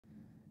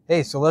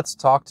Hey, so let's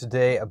talk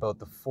today about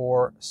the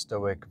four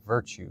Stoic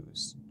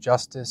virtues: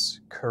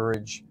 justice,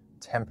 courage,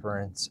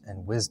 temperance,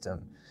 and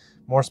wisdom.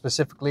 More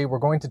specifically, we're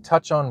going to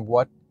touch on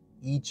what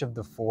each of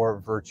the four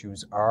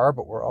virtues are,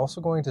 but we're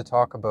also going to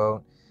talk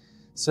about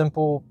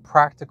simple,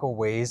 practical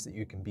ways that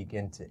you can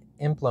begin to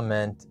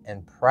implement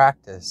and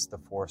practice the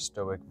four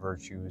Stoic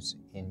virtues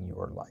in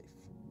your life.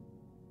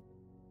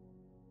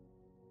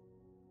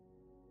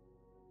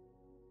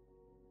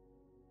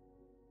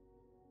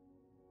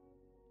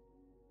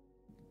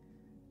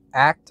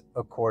 Act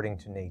according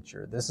to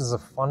nature. This is a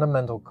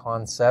fundamental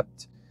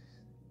concept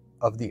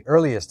of the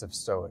earliest of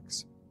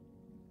Stoics.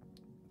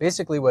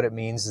 Basically, what it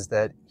means is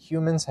that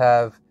humans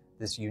have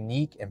this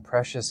unique and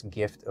precious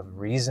gift of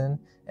reason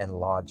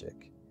and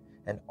logic.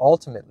 And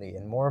ultimately,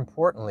 and more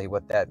importantly,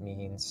 what that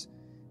means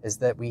is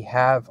that we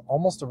have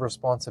almost a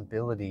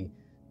responsibility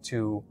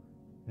to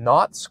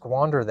not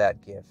squander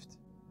that gift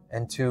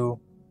and to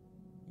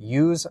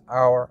use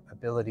our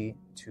ability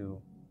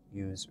to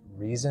use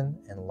reason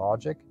and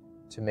logic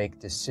to make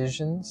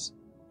decisions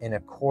in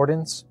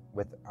accordance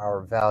with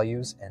our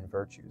values and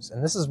virtues.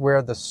 And this is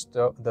where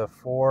the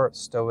four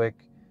Stoic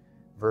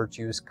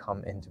virtues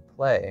come into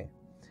play.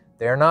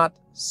 They're not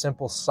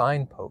simple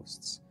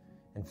signposts.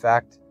 In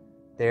fact,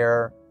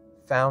 they're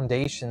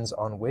foundations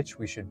on which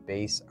we should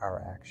base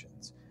our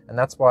actions. And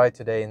that's why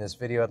today in this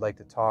video, I'd like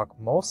to talk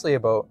mostly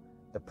about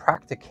the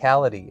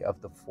practicality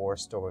of the four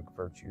Stoic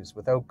virtues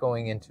without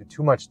going into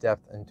too much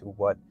depth into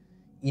what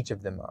each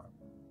of them are.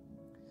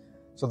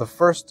 So the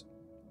first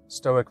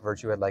Stoic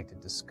virtue I'd like to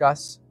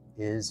discuss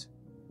is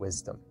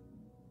wisdom.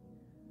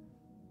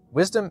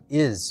 Wisdom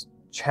is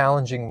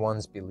challenging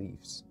one's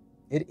beliefs.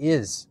 It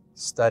is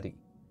study.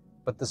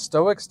 But the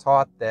Stoics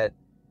taught that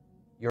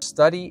your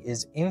study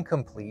is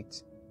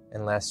incomplete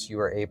unless you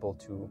are able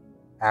to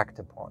act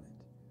upon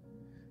it.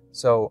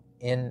 So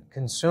in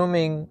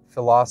consuming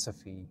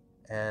philosophy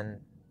and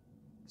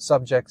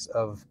subjects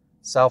of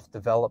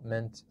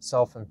self-development,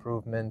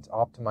 self-improvement,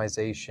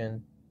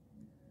 optimization,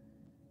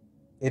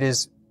 it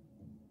is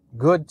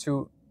good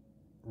to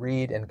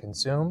read and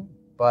consume,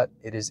 but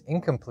it is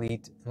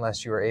incomplete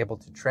unless you are able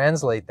to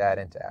translate that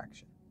into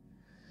action.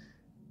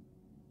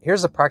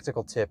 Here's a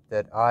practical tip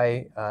that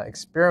I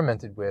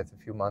experimented with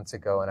a few months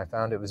ago, and I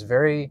found it was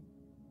very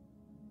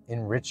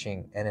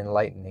enriching and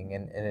enlightening,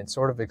 and it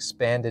sort of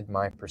expanded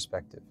my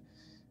perspective.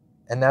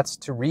 And that's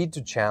to read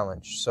to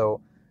challenge.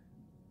 So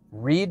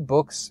read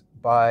books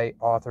by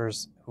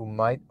authors who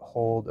might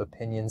hold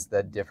opinions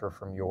that differ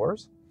from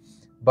yours.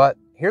 But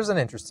here's an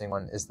interesting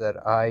one, is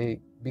that I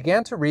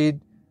began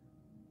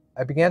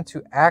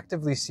to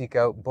actively seek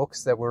out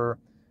books that were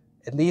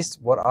at least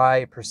what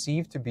I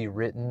perceive to be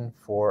written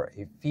for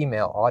a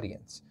female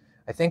audience.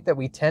 I think that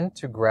we tend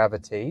to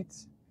gravitate,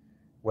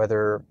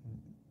 whether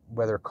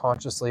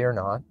consciously or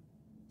not,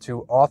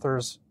 to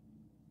authors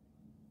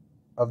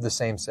of the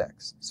same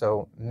sex.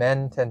 So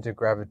men tend to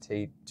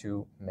gravitate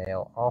to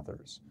male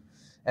authors,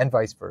 and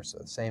vice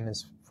versa. Same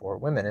as for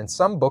women. And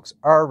some books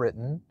are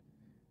written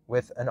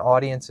with an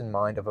audience in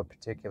mind of a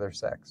particular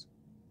sex.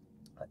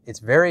 It's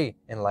very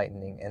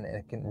enlightening, and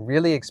it can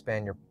really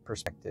expand your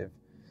perspective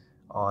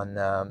on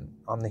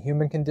the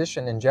human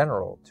condition in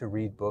general, to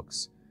read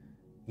books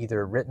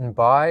either written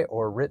by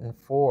or written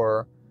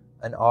for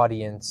an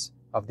audience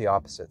of the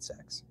opposite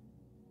sex.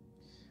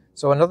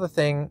 So another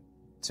thing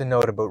to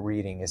note about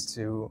reading is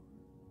to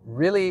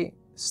really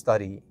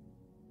study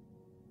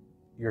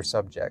your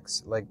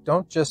subjects. Like,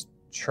 don't just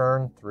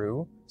churn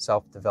through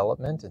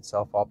self-development and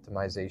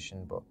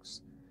self-optimization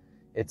books.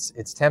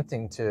 It's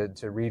tempting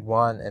to read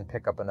one and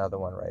pick up another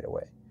one right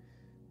away.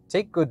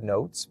 Take good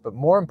notes, but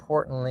more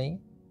importantly,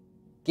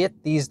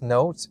 get these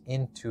notes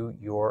into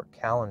your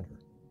calendar.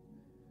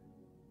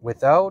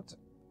 Without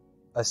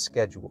a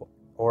schedule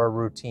or a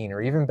routine,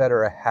 or even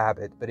better, a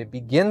habit, but it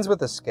begins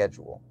with a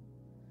schedule,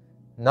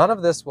 none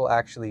of this will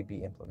actually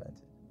be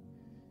implemented.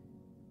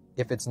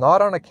 If it's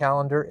not on a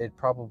calendar, it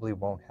probably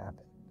won't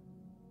happen.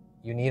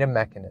 You need a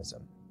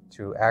mechanism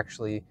to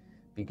actually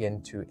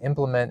begin to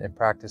implement and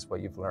practice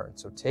what you've learned.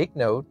 So take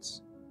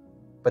notes,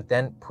 but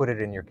then put it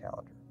in your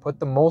calendar. Put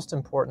the most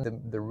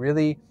important, the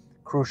really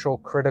crucial,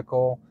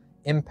 critical,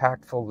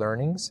 impactful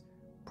learnings,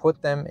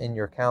 put them in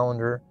your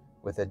calendar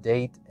with a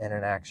date and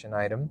an action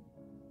item.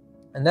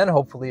 And then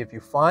hopefully, if you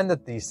find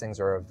that these things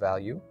are of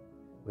value,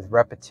 with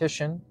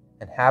repetition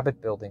and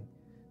habit building,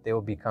 they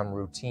will become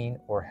routine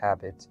or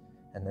habit.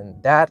 And then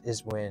that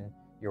is when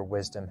your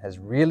wisdom has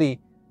really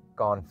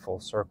gone full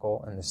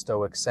circle in the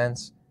Stoic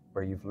sense,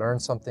 where you've learned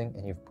something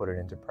and you've put it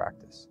into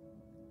practice.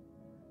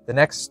 The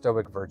next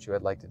Stoic virtue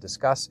I'd like to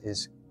discuss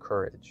is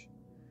courage.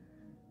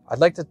 I'd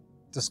like to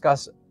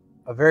discuss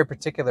a very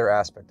particular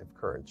aspect of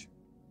courage.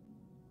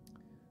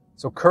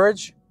 So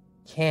courage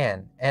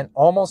can, and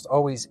almost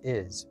always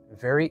is,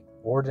 very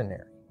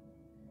ordinary.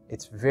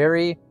 It's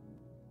very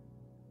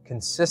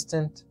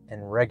consistent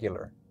and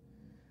regular.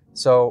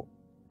 So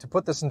to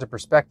put this into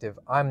perspective,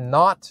 I'm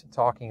not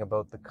talking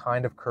about the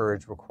kind of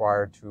courage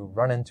required to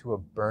run into a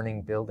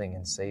burning building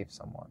and save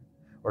someone,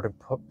 or to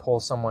pull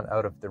someone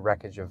out of the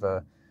wreckage of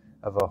a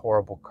of a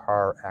horrible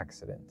car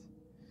accident.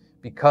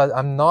 Because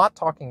I'm not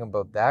talking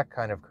about that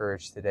kind of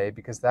courage today,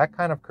 because that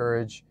kind of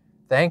courage,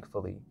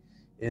 thankfully,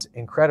 is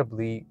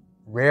incredibly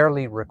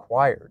rarely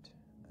required.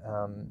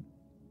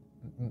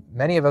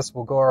 Many of us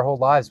will go our whole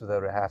lives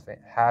without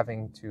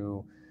having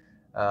to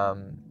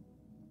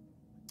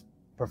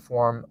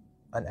perform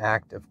an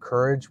act of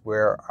courage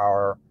where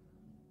our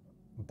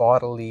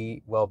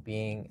bodily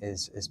well-being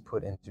is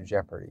put into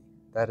jeopardy.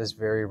 That is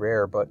very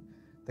rare, but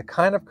the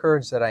kind of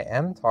courage that I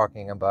am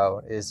talking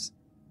about is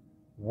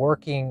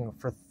working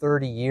for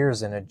 30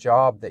 years in a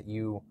job that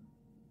you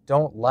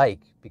don't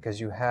like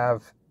because you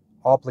have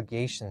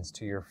obligations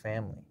to your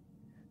family.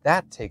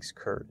 That takes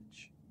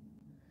courage.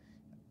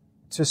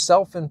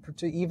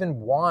 To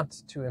even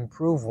want to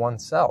improve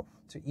oneself,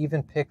 to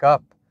even pick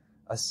up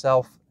a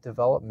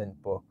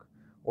self-development book,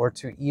 or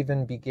to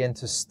even begin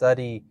to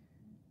study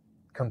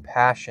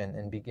compassion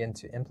and begin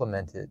to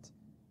implement it,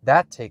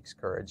 that takes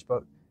courage.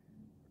 But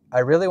I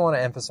really want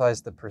to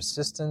emphasize the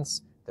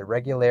persistence, the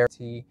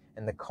regularity,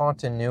 and the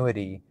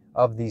continuity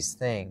of these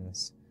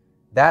things.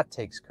 That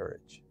takes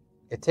courage.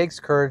 It takes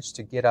courage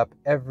to get up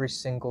every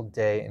single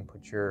day and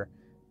put your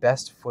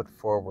best foot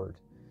forward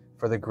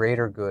for the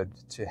greater good,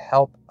 to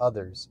help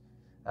others,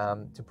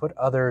 to put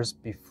others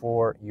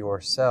before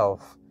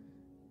yourself.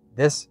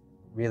 This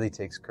really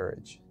takes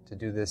courage, to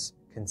do this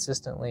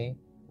consistently,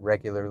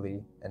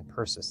 regularly, and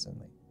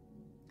persistently.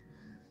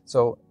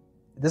 So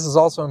this is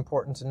also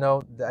important to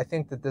note. I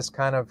think that this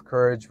kind of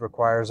courage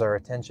requires our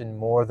attention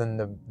more than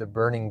the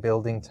burning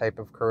building type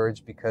of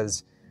courage,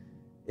 because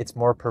it's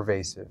more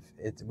pervasive.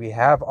 We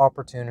have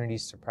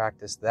opportunities to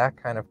practice that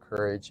kind of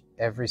courage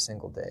every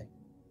single day.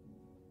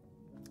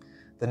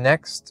 The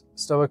next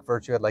Stoic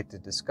virtue I'd like to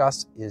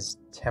discuss is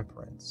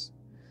temperance.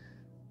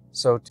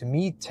 So to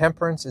me,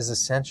 temperance is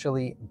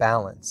essentially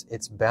balance.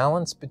 It's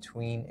balance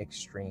between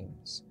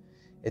extremes.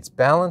 It's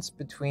balance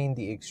between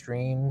the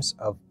extremes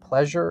of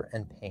pleasure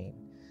and pain.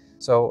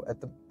 So at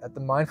the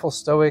mindful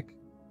Stoic,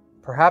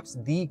 perhaps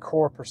the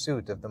core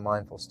pursuit of the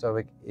mindful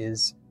Stoic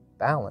is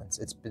balance.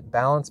 It's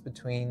balance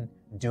between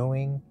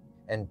doing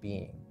and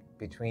being,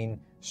 between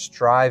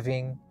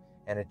striving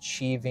and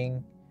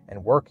achieving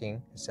and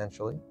working,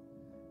 essentially,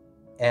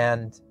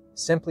 and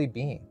simply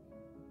being,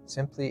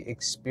 simply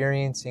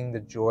experiencing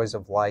the joys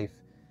of life,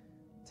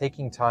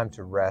 taking time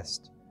to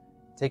rest,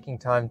 taking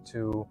time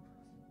to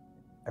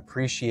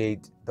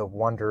appreciate the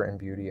wonder and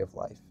beauty of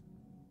life.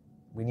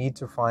 We need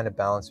to find a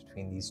balance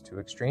between these two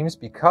extremes,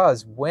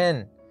 because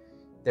when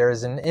there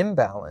is an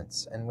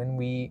imbalance and when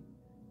we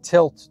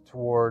tilt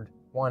toward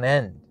one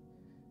end,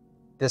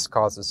 this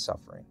causes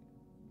suffering.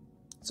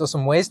 So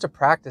some ways to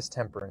practice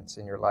temperance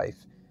in your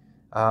life,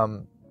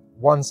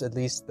 ones at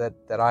least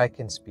that I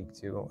can speak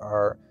to,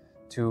 are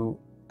to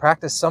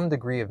practice some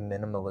degree of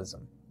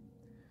minimalism,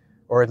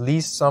 or at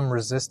least some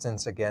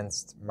resistance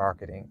against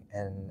marketing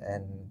and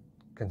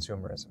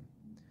consumerism.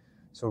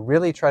 So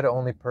really try to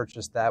only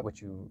purchase that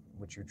which you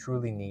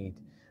truly need.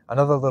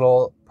 Another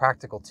little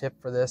practical tip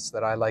for this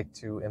that I like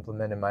to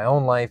implement in my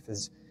own life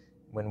is,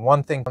 when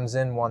one thing comes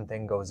in, one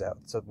thing goes out.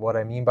 So what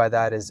I mean by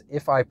that is,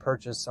 if I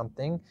purchase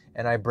something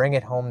and I bring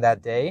it home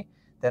that day,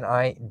 then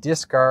I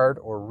discard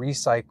or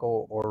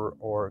recycle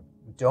or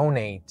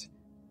donate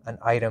an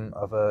item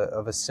of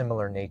a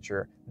similar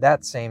nature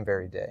that same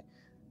very day.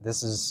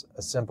 This is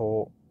a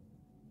simple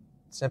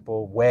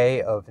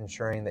way of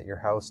ensuring that your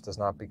house does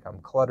not become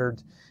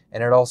cluttered.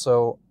 And it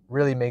also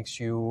really makes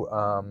you,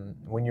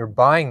 when you're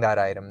buying that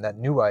item, that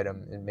new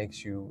item, it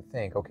makes you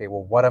think, okay,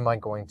 well, what am I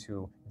going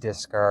to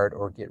discard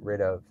or get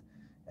rid of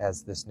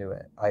as this new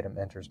item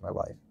enters my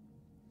life?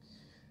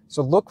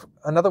 So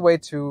another way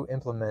to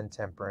implement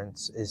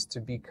temperance is to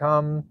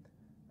become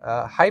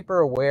hyper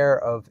aware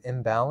of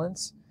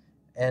imbalance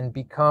and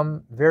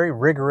become very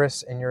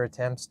rigorous in your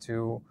attempts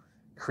to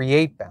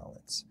create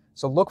balance.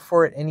 So look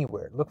for it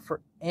anywhere. Look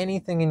for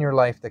anything in your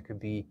life that could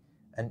be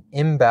an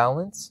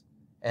imbalance,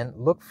 and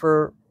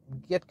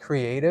get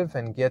creative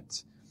and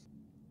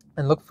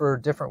look for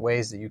different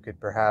ways that you could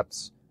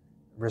perhaps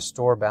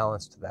restore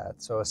balance to that.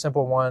 So a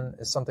simple one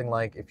is something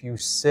like, if you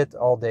sit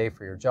all day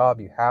for your job,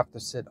 you have to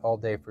sit all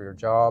day for your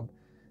job,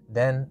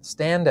 then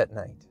stand at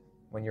night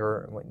when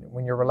you're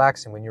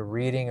relaxing, when you're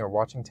reading or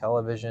watching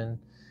television.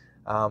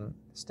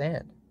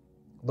 Stand.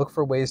 Look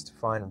for ways to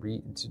find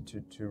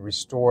to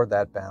restore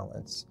that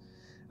balance.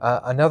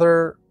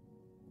 Another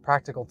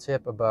practical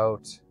tip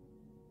about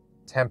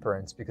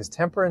temperance, because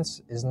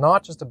temperance is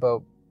not just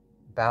about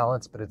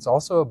balance, but it's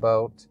also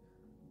about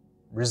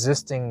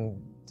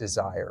resisting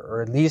desire,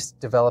 or at least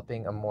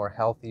developing a more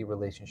healthy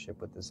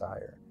relationship with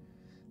desire.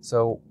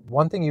 So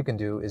one thing you can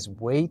do is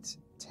wait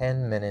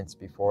 10 minutes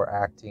before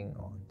acting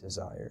on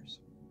desires.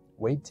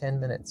 Wait 10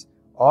 minutes.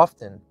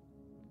 Often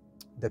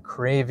the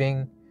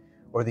craving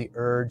or the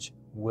urge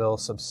will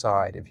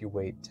subside if you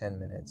wait 10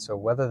 minutes. So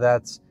whether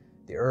that's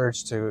the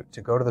urge to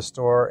go to the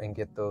store and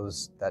get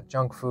that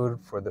junk food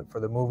for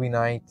the movie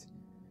night,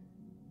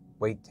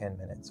 wait 10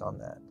 minutes on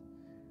that.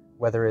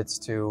 Whether it's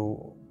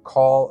to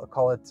call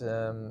it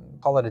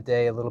a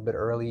day a little bit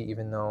early,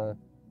 even though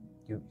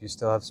you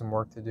still have some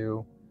work to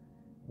do,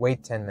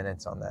 wait 10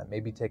 minutes on that.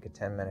 Maybe take a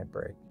 10-minute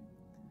break.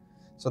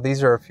 So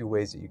these are a few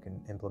ways that you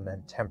can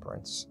implement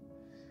temperance.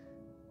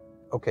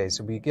 Okay,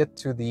 so we get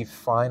to the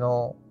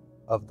final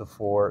of the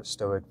 4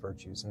 Stoic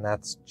virtues, and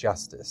that's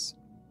justice.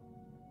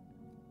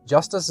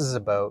 Justice is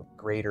about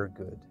greater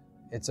good.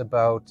 It's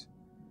about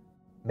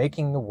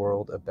making the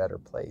world a better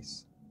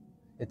place.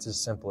 It's as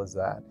simple as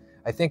that.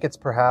 I think it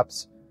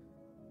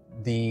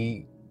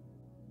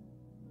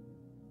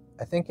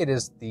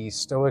is the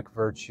Stoic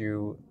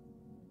virtue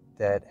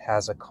that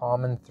has a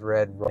common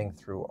thread running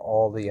through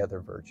all the other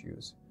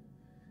virtues.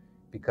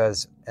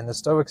 Because, and the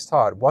Stoics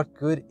taught, what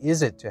good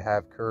is it to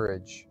have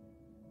courage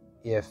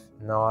if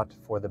not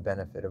for the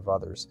benefit of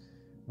others?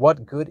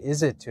 What good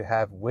is it to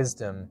have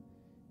wisdom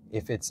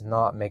if it's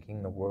not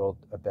making the world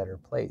a better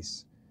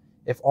place?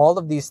 If all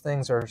of these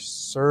things are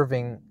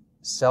serving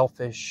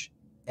selfish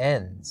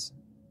ends,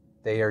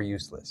 they are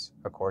useless,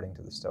 according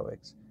to the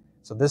Stoics.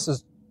 So this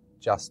is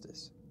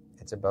justice.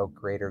 It's about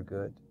greater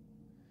good.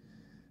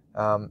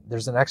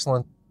 There's an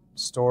excellent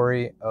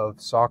story of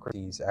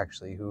Socrates,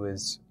 actually, who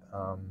is,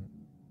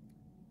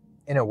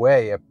 in a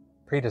way, a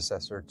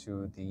predecessor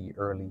to the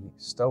early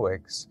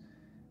Stoics,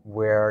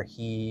 where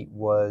he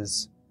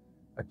was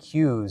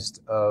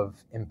accused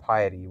of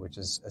impiety, which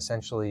is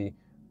essentially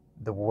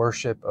the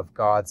worship of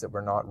gods that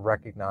were not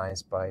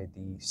recognized by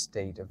the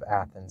state of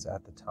Athens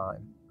at the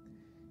time.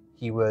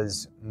 He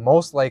was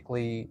most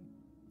likely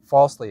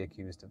falsely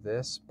accused of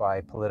this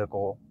by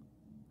political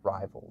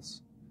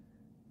rivals.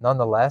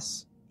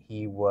 Nonetheless,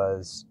 he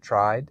was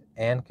tried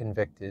and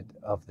convicted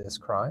of this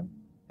crime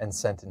and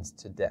sentenced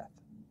to death.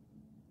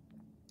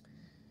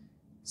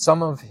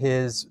 Some of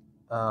his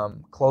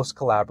close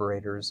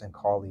collaborators and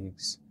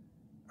colleagues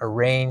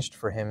arranged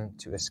for him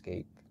to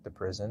escape the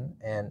prison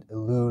and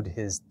elude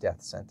his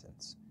death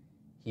sentence.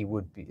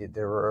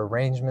 There were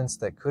arrangements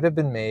that could have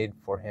been made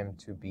for him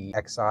to be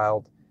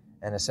exiled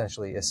and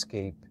essentially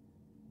escape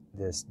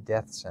this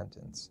death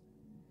sentence.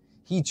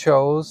 He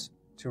chose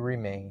to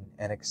remain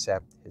and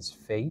accept his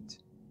fate,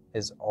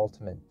 his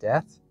ultimate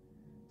death,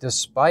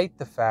 despite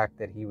the fact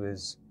that he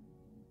was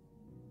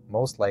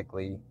most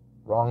likely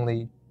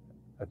wrongly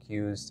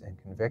accused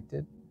and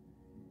convicted.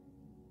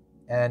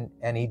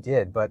 And he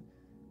did. But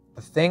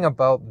the thing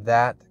about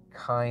that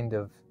kind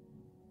of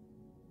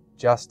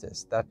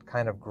justice, that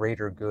kind of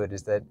greater good,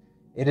 is that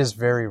it is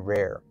very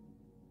rare.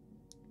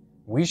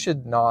 We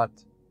should not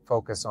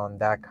focus on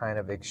that kind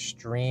of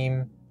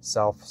extreme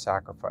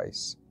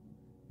self-sacrifice.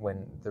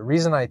 The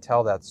reason I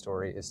tell that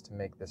story is to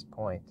make this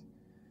point,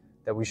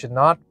 that we should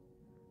not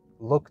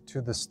look to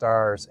the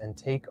stars and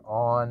take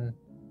on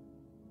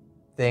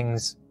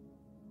things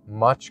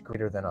much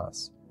greater than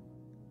us.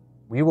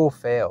 We will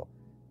fail.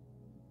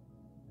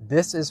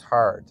 This is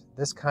hard.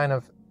 This kind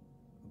of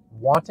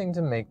wanting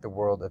to make the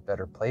world a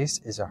better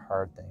place is a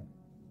hard thing.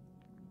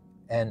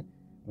 And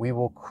we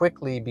will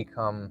quickly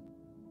become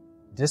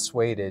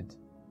dissuaded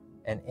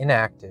and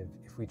inactive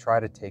if we try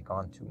to take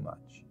on too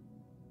much.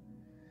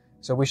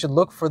 So we should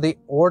look for the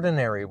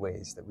ordinary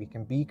ways that we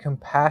can be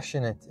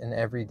compassionate in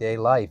everyday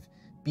life.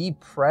 Be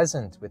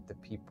present with the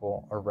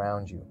people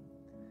around you.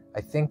 I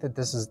think that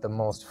this is the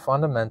most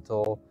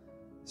fundamental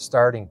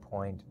starting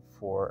point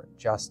for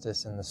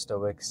justice in the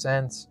Stoic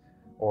sense,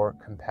 or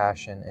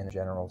compassion in a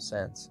general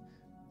sense.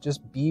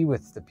 Just be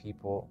with the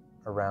people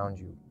around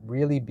you.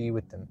 Really be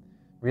with them.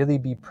 Really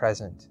be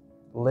present.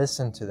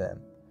 Listen to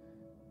them.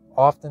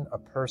 Often a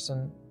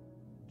person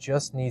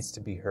just needs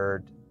to be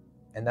heard,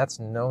 and that's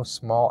no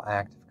small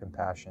act of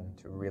compassion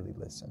to really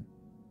listen.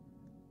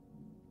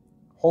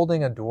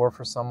 Holding a door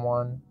for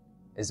someone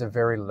is a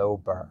very low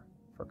bar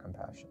for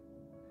compassion.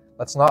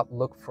 Let's not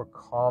look for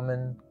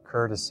common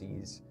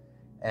courtesies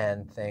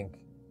and think,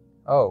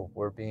 oh,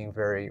 we're being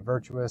very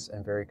virtuous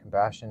and very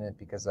compassionate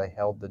because I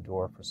held the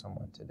door for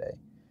someone today.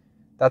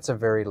 That's a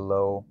very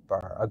low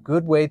bar. A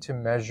good way to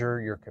measure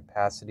your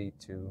capacity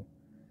to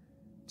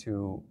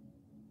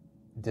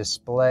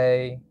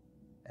display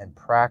and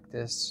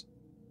practice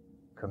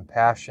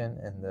compassion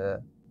and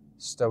the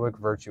Stoic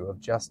virtue of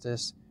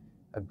justice,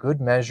 a good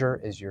measure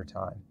is your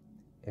time.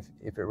 If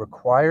it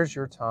requires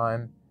your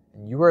time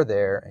and you are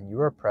there and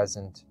you are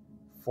present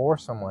for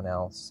someone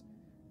else,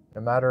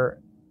 no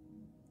matter,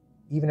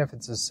 even if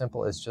it's as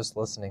simple as just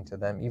listening to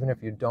them, even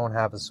if you don't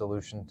have a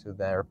solution to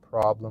their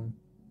problem,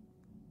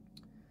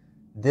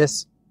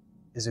 this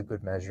is a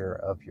good measure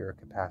of your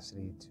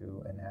capacity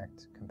to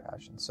enact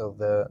compassion. So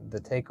the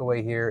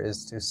takeaway here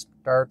is to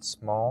start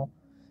small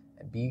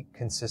and be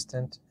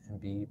consistent and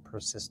be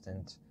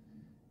persistent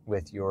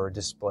with your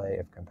display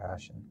of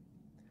compassion.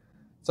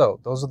 So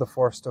those are the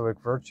 4 Stoic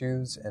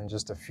virtues, and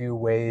just a few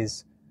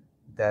ways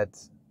that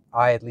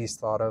I at least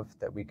thought of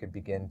that we could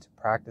begin to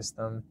practice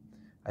them.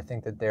 I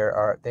think that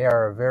they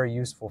are a very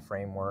useful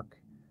framework.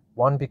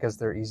 One, because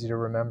they're easy to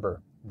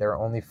remember. There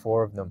are only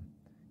 4 of them,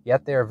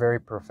 yet they are very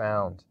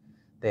profound.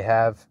 They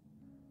have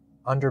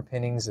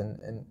underpinnings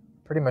in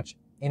pretty much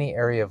any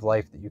area of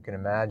life that you can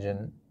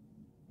imagine.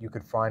 You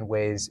could find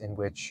ways in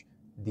which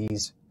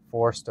these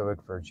 4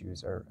 Stoic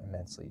virtues are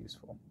immensely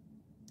useful.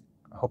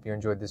 I hope you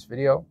enjoyed this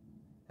video,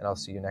 and I'll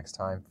see you next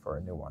time for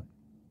a new one.